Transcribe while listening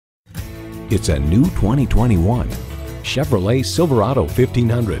It's a new 2021 Chevrolet Silverado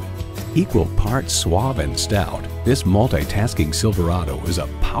 1500. Equal parts suave and stout, this multitasking Silverado is a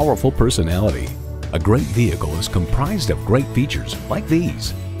powerful personality. A great vehicle is comprised of great features like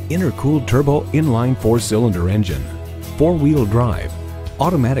these: intercooled turbo inline 4-cylinder engine, 4-wheel drive,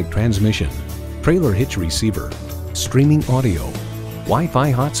 automatic transmission, trailer hitch receiver, streaming audio,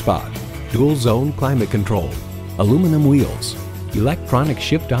 Wi-Fi hotspot, dual zone climate control, aluminum wheels, electronic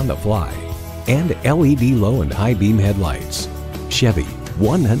shift on the fly, and LED low and high beam headlights. Chevy,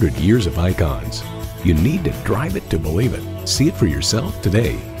 100 years of icons. You need to drive it to believe it. See it for yourself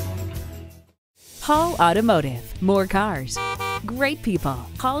today. Hall Automotive, more cars, great people.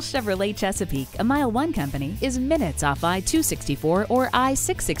 Hall Chevrolet Chesapeake, a MileOne company, is minutes off I-264 or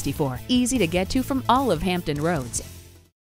I-664. Easy to get to from all of Hampton roads